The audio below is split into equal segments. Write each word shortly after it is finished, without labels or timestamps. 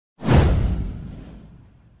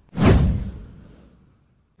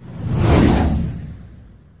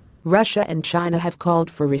Russia and China have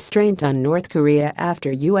called for restraint on North Korea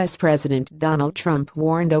after U.S. President Donald Trump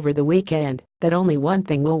warned over the weekend that only one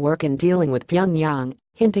thing will work in dealing with Pyongyang,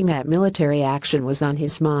 hinting that military action was on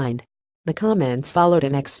his mind. The comments followed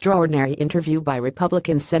an extraordinary interview by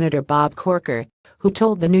Republican Senator Bob Corker, who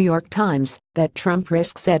told the New York Times that Trump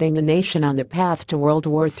risks setting the nation on the path to World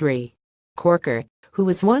War III. Corker, who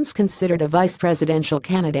was once considered a vice presidential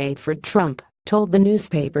candidate for Trump, told the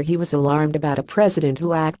newspaper he was alarmed about a president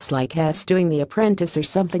who acts like he's doing The Apprentice or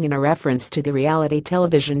something, in a reference to the reality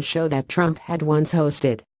television show that Trump had once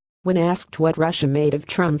hosted. When asked what Russia made of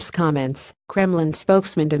Trump's comments, Kremlin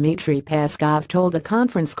spokesman Dmitry Peskov told a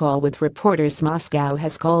conference call with reporters Moscow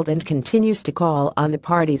has called and continues to call on the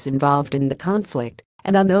parties involved in the conflict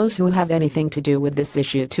and on those who have anything to do with this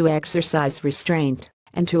issue to exercise restraint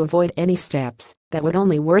and to avoid any steps that would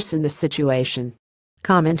only worsen the situation.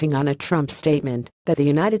 Commenting on a Trump statement that the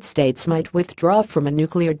United States might withdraw from a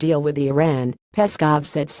nuclear deal with Iran, Peskov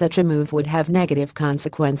said such a move would have negative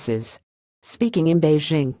consequences. Speaking in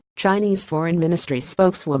Beijing, Chinese Foreign Ministry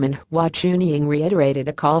spokeswoman Hua Chunying reiterated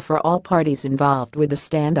a call for all parties involved with the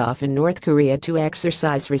standoff in North Korea to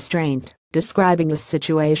exercise restraint, describing the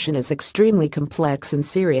situation as extremely complex and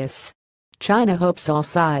serious. China hopes all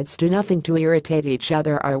sides do nothing to irritate each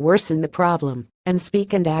other or worsen the problem, and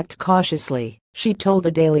speak and act cautiously, she told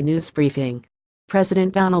a daily news briefing.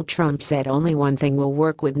 President Donald Trump said only one thing will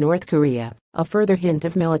work with North Korea, a further hint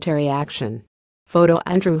of military action. Photo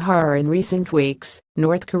Andrew Harrer. In recent weeks,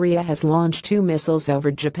 North Korea has launched 2 missiles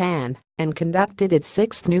over Japan and conducted its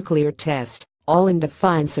 6th nuclear test, all in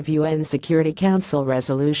defiance of UN Security Council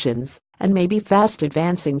resolutions, and may be fast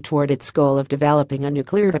advancing toward its goal of developing a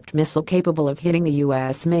nuclear-tipped missile capable of hitting the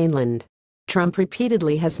U.S. mainland. Trump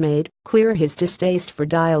repeatedly has made clear his distaste for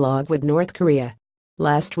dialogue with North Korea.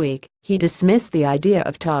 Last week, he dismissed the idea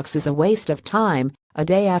of talks as a waste of time, a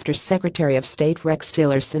day after Secretary of State Rex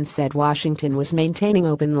Tillerson said Washington was maintaining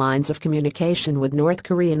open lines of communication with North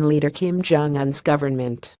Korean leader Kim Jong-un's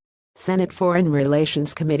government. Senate Foreign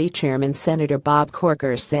Relations Committee Chairman Senator Bob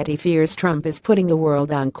Corker said he fears Trump is putting the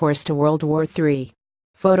world on course to World War III.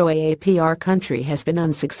 Photo AAP. Our country has been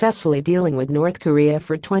unsuccessfully dealing with North Korea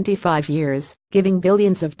for 25 years, giving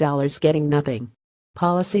billions of dollars, getting nothing.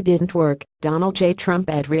 Policy didn't work. Donald J. Trump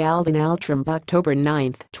at Reality Now. Trump. October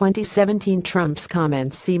 9, 2017. Trump's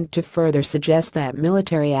comments seemed to further suggest that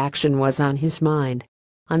military action was on his mind.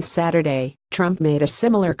 On Saturday, Trump made a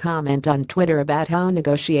similar comment on Twitter about how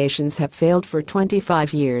negotiations have failed for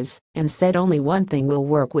 25 years and said only one thing will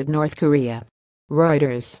work with North Korea.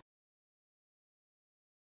 Reuters.